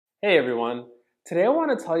Hey everyone! Today I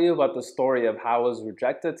want to tell you about the story of how I was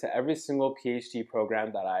rejected to every single PhD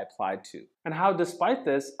program that I applied to, and how despite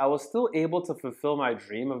this, I was still able to fulfill my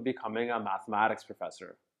dream of becoming a mathematics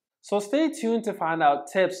professor. So stay tuned to find out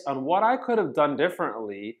tips on what I could have done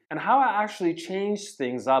differently and how I actually changed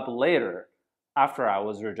things up later after I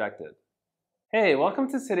was rejected. Hey, welcome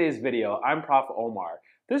to today's video. I'm Prof. Omar.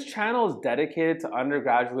 This channel is dedicated to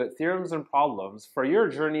undergraduate theorems and problems for your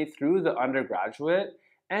journey through the undergraduate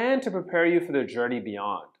and to prepare you for the journey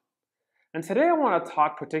beyond. And today I want to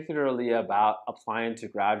talk particularly about applying to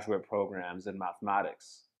graduate programs in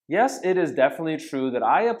mathematics. Yes, it is definitely true that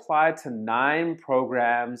I applied to 9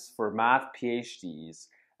 programs for math PhDs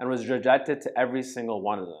and was rejected to every single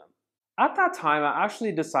one of them. At that time, I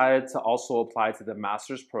actually decided to also apply to the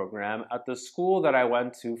master's program at the school that I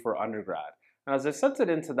went to for undergrad. And as I accepted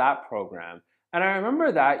into that program, and I remember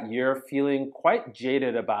that year feeling quite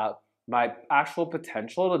jaded about my actual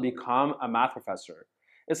potential to become a math professor.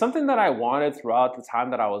 It's something that I wanted throughout the time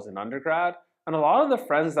that I was in undergrad, and a lot of the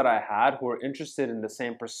friends that I had who were interested in the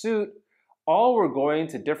same pursuit all were going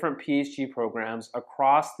to different PhD programs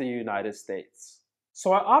across the United States.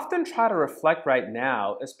 So I often try to reflect right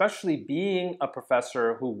now, especially being a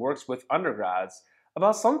professor who works with undergrads,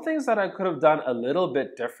 about some things that I could have done a little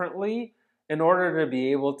bit differently in order to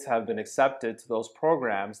be able to have been accepted to those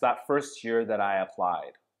programs that first year that I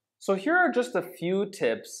applied. So here are just a few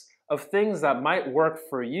tips of things that might work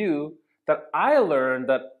for you that I learned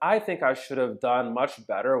that I think I should have done much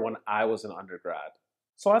better when I was an undergrad.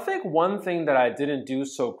 So I think one thing that I didn't do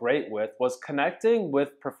so great with was connecting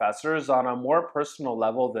with professors on a more personal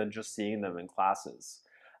level than just seeing them in classes.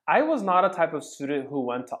 I was not a type of student who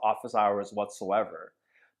went to office hours whatsoever.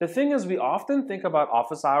 The thing is, we often think about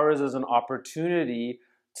office hours as an opportunity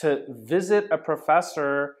to visit a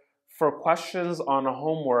professor for questions on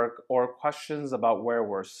homework or questions about where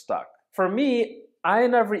we're stuck. For me, I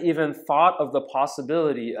never even thought of the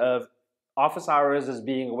possibility of office hours as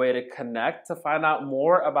being a way to connect, to find out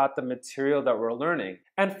more about the material that we're learning,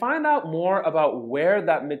 and find out more about where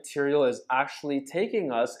that material is actually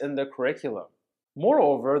taking us in the curriculum.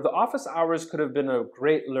 Moreover, the office hours could have been a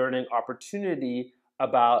great learning opportunity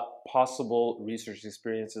about possible research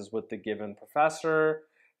experiences with the given professor,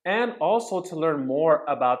 and also to learn more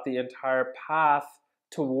about the entire path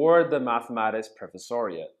toward the mathematics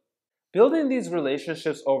professoriate. Building these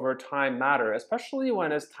relationships over time matter, especially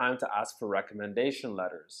when it's time to ask for recommendation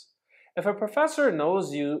letters. If a professor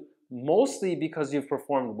knows you mostly because you've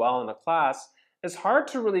performed well in a class, it's hard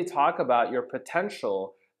to really talk about your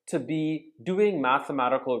potential to be doing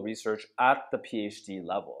mathematical research at the PhD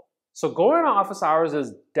level. So going to office hours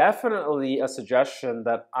is definitely a suggestion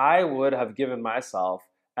that I would have given myself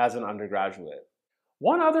as an undergraduate.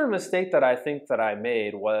 One other mistake that I think that I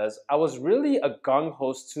made was I was really a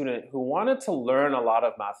gung-ho student who wanted to learn a lot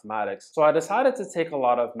of mathematics, so I decided to take a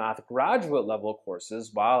lot of math graduate level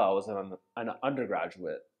courses while I was an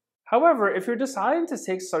undergraduate. However, if you're deciding to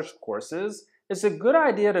take such courses, it's a good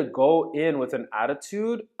idea to go in with an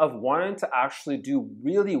attitude of wanting to actually do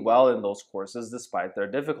really well in those courses despite their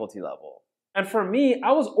difficulty level. And for me,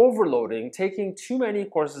 I was overloading, taking too many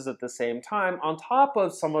courses at the same time on top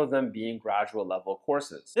of some of them being graduate level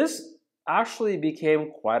courses. This actually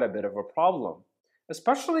became quite a bit of a problem,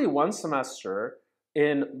 especially one semester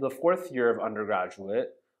in the 4th year of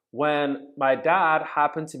undergraduate when my dad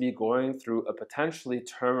happened to be going through a potentially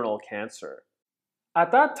terminal cancer.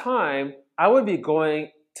 At that time, I would be going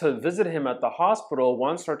to visit him at the hospital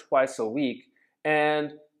once or twice a week,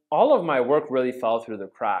 and all of my work really fell through the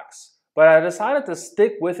cracks. But I decided to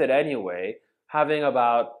stick with it anyway, having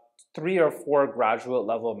about 3 or 4 graduate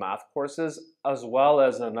level math courses, as well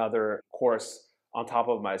as another course on top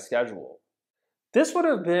of my schedule. This would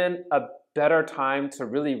have been a better time to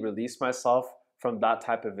really release myself from that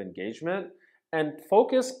type of engagement and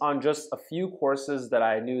focus on just a few courses that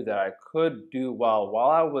I knew that I could do well while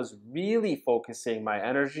I was really focusing my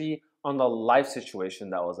energy on the life situation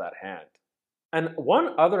that was at hand. And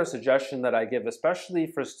one other suggestion that I give, especially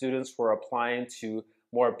for students who are applying to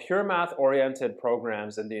more pure math-oriented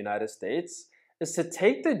programs in the United States, is to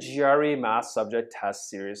take the GRE math subject test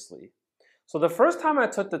seriously. So the first time I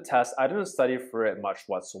took the test, I didn't study for it much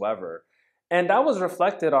whatsoever. And that was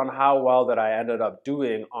reflected on how well that I ended up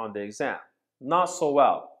doing on the exam. Not so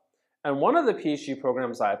well. And one of the PhD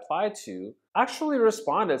programs I applied to actually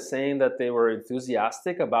responded saying that they were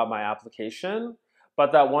enthusiastic about my application,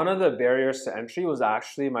 but that one of the barriers to entry was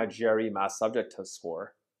actually my GRE math subject test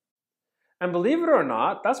score. And believe it or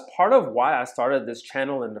not, that's part of why I started this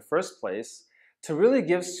channel in the first place, to really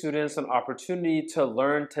give students an opportunity to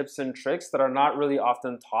learn tips and tricks that are not really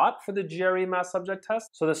often taught for the GRE math subject test,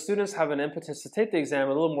 so the students have an impetus to take the exam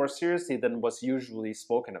a little more seriously than what's usually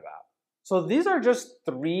spoken about. So these are just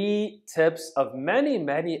 3 tips of many,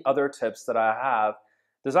 many other tips that I have.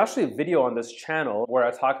 There's actually a video on this channel where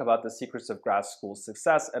I talk about the secrets of grad school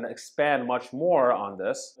success and expand much more on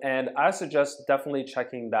this. And I suggest definitely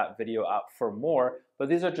checking that video out for more. But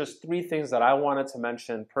these are just 3 things that I wanted to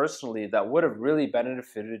mention personally that would have really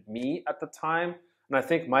benefited me at the time, and I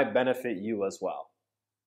think might benefit you as well.